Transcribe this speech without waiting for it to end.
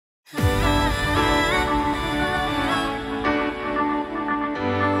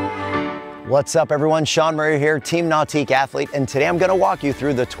What's up everyone, Sean Murray here, Team Nautique athlete, and today I'm gonna walk you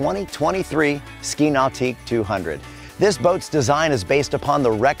through the 2023 Ski Nautique 200. This boat's design is based upon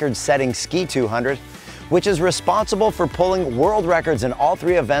the record-setting Ski 200, which is responsible for pulling world records in all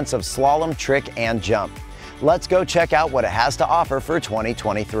three events of slalom, trick, and jump. Let's go check out what it has to offer for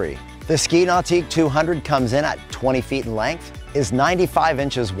 2023. The Ski Nautique 200 comes in at 20 feet in length, is 95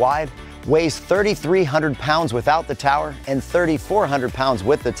 inches wide, weighs 3,300 pounds without the tower and 3,400 pounds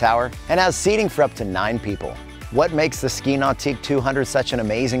with the tower, and has seating for up to 9 people. What makes the Ski Nautique 200 such an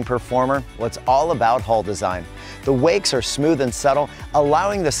amazing performer? Well, it's all about hull design. The wakes are smooth and subtle,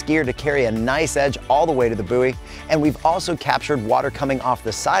 allowing the skier to carry a nice edge all the way to the buoy, and we've also captured water coming off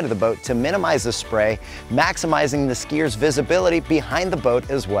the side of the boat to minimize the spray, maximizing the skier's visibility behind the boat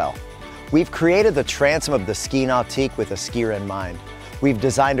as well. We've created the transom of the Ski Nautique with a skier in mind. We've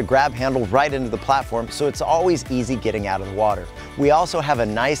designed a grab handle right into the platform, so it's always easy getting out of the water. We also have a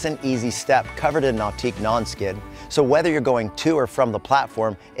nice and easy step covered in Nautique non-skid, so whether you're going to or from the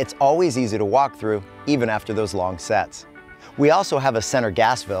platform, it's always easy to walk through, even after those long sets. We also have a center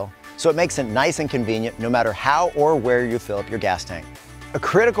gas fill, so it makes it nice and convenient no matter how or where you fill up your gas tank. A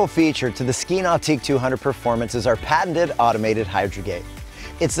critical feature to the Ski Nautique 200 performance is our patented automated hydrogate.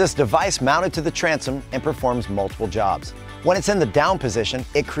 It's this device mounted to the transom and performs multiple jobs. When it's in the down position,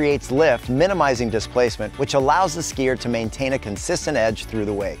 it creates lift, minimizing displacement, which allows the skier to maintain a consistent edge through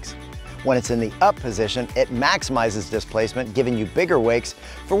the wakes. When it's in the up position, it maximizes displacement, giving you bigger wakes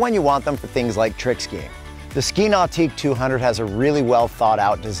for when you want them for things like trick skiing. The Ski Nautique 200 has a really well thought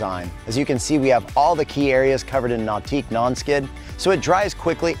out design. As you can see, we have all the key areas covered in Nautique non-skid, so it dries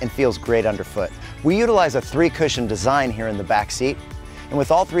quickly and feels great underfoot. We utilize a 3-cushion design here in the back seat, and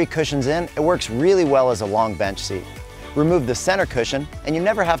with all 3 cushions in, it works really well as a long bench seat. Remove the center cushion, and you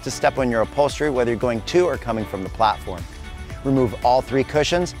never have to step on your upholstery whether you're going to or coming from the platform. Remove all 3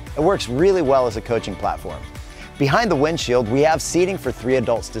 cushions, it works really well as a coaching platform. Behind the windshield, we have seating for 3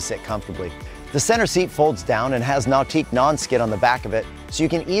 adults to sit comfortably. The center seat folds down and has Nautique non-skid on the back of it, so you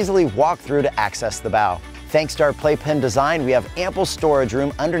can easily walk through to access the bow. Thanks to our playpen design, we have ample storage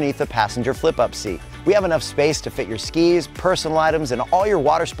room underneath the passenger flip-up seat. We have enough space to fit your skis, personal items, and all your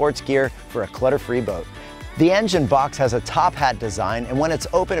water sports gear for a clutter-free boat. The engine box has a top hat design, and when it's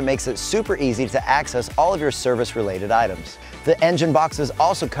open, it makes it super easy to access all of your service-related items. The engine box is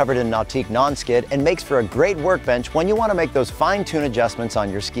also covered in Nautique non-skid and makes for a great workbench when you want to make those fine-tune adjustments on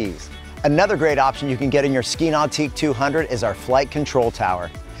your skis. Another great option you can get in your Ski Nautique 200 is our flight control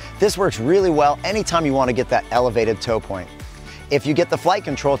tower. This works really well anytime you want to get that elevated tow point. If you get the flight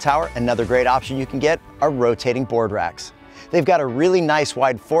control tower, another great option you can get are rotating board racks. They've got a really nice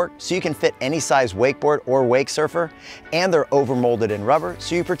wide fork so you can fit any size wakeboard or wake surfer, and they're overmolded in rubber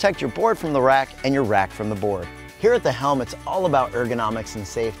so you protect your board from the rack and your rack from the board. Here at the helm, it's all about ergonomics and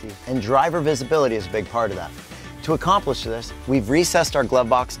safety, and driver visibility is a big part of that. To accomplish this, we've recessed our glove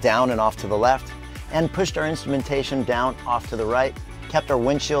box down and off to the left and pushed our instrumentation down off to the right, kept our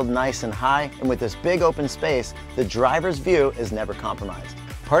windshield nice and high, and with this big open space, the driver's view is never compromised.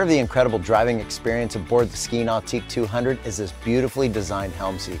 Part of the incredible driving experience aboard the Ski Nautique 200 is this beautifully designed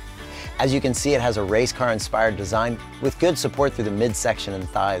helm seat. As you can see, it has a race car inspired design with good support through the midsection and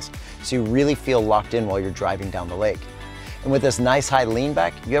thighs, so you really feel locked in while you're driving down the lake. And with this nice high lean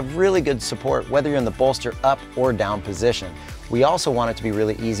back, you have really good support whether you're in the bolster up or down position. We also want it to be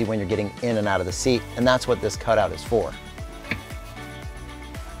really easy when you're getting in and out of the seat, and that's what this cutout is for.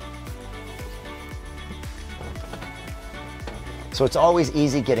 So it's always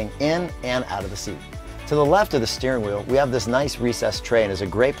easy getting in and out of the seat. To the left of the steering wheel, we have this nice recessed tray, and is a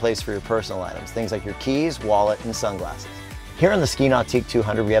great place for your personal items, things like your keys, wallet, and sunglasses. Here on the Ski Nautique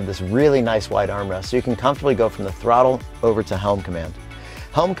 200, we have this really nice wide armrest, so you can comfortably go from the throttle over to helm command.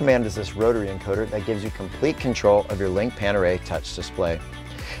 Helm command is this rotary encoder that gives you complete control of your link pan array touch display.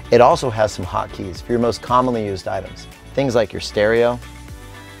 It also has some hotkeys for your most commonly used items, things like your stereo,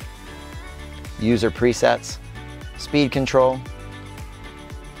 user presets, speed control,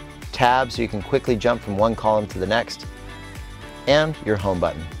 tab so you can quickly jump from one column to the next, and your home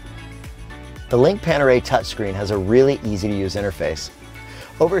button. The Link Pan Array touchscreen has a really easy to use interface.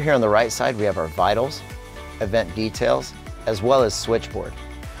 Over here on the right side, we have our vitals, event details, as well as switchboard.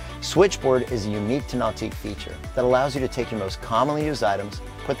 Switchboard is a unique to Nautique feature that allows you to take your most commonly used items,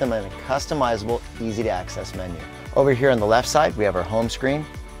 put them in a customizable, easy to access menu. Over here on the left side, we have our home screen,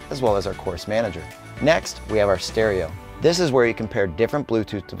 as well as our course manager. Next, we have our stereo. This is where you can pair different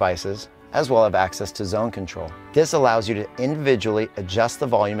Bluetooth devices, as well as have access to zone control. This allows you to individually adjust the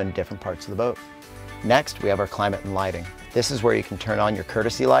volume in different parts of the boat. Next, we have our climate and lighting. This is where you can turn on your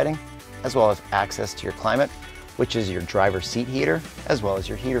courtesy lighting, as well as access to your climate, which is your driver's seat heater, as well as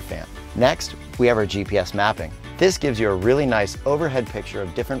your heater fan. Next, we have our GPS mapping. This gives you a really nice overhead picture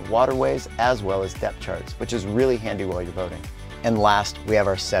of different waterways as well as depth charts, which is really handy while you're boating. And last, we have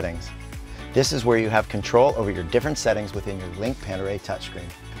our settings. This is where you have control over your different settings within your Link Panarray touchscreen.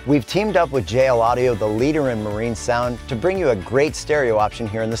 We've teamed up with JL Audio, the leader in marine sound, to bring you a great stereo option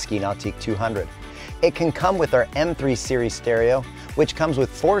here in the Ski Nautique 200. It can come with our M3 series stereo, which comes with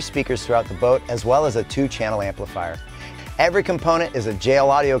 4 speakers throughout the boat, as well as a 2-channel amplifier. Every component is a JL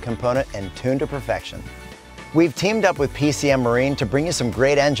Audio component and tuned to perfection. We've teamed up with PCM Marine to bring you some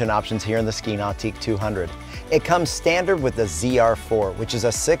great engine options here in the Ski Nautique 200. It comes standard with the ZR4, which is a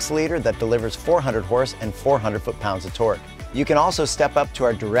 6-liter that delivers 400 horse and 400 foot-pounds of torque. You can also step up to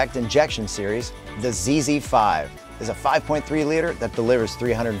our direct injection series. The ZZ5 is a 5.3-liter that delivers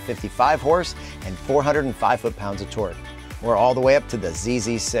 355 horse and 405 foot-pounds of torque. Or all the way up to the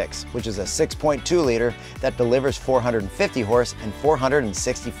ZZ6, which is a 6.2-liter that delivers 450 horse and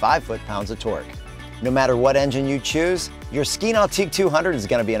 465 foot-pounds of torque. No matter what engine you choose, your Ski Nautique 200 is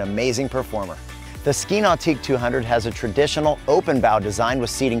going to be an amazing performer. The Ski Nautique 200 has a traditional open bow design with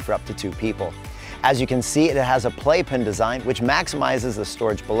seating for up to 2 people. As you can see, it has a playpen design which maximizes the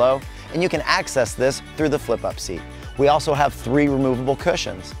storage below, and you can access this through the flip-up seat. We also have 3 removable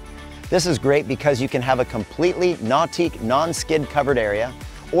cushions. This is great because you can have a completely Nautique non-skid covered area,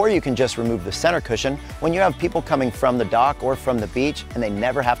 or you can just remove the center cushion when you have people coming from the dock or from the beach and they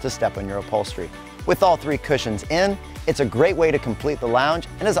never have to step on your upholstery. With all 3 cushions in, it's a great way to complete the lounge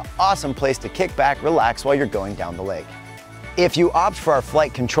and is an awesome place to kick back, relax while you're going down the lake. If you opt for our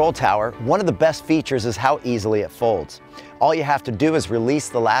flight control tower, one of the best features is how easily it folds. All you have to do is release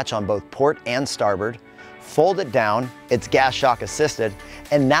the latch on both port and starboard, fold it down, it's gas shock assisted,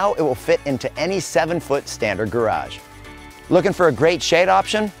 and now it will fit into any 7-foot standard garage. Looking for a great shade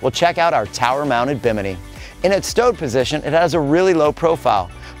option? Well, check out our tower-mounted bimini. In its stowed position, it has a really low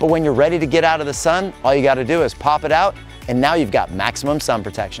profile, but when you're ready to get out of the sun, all you gotta do is pop it out, and now you've got maximum sun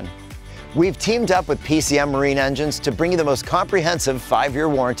protection. We've teamed up with PCM Marine Engines to bring you the most comprehensive 5-year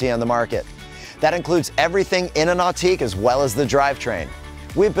warranty on the market. That includes everything in a Nautique as well as the drivetrain.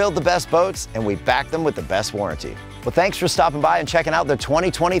 We build the best boats and we back them with the best warranty. Well, thanks for stopping by and checking out the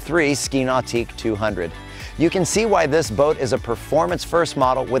 2023 Ski Nautique 200. You can see why this boat is a performance-first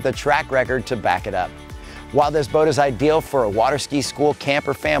model with a track record to back it up. While this boat is ideal for a water ski school, camp,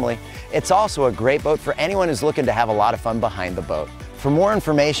 or family, it's also a great boat for anyone who's looking to have a lot of fun behind the boat. For more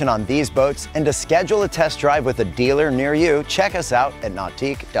information on these boats and to schedule a test drive with a dealer near you, check us out at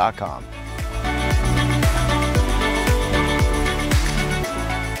nautique.com.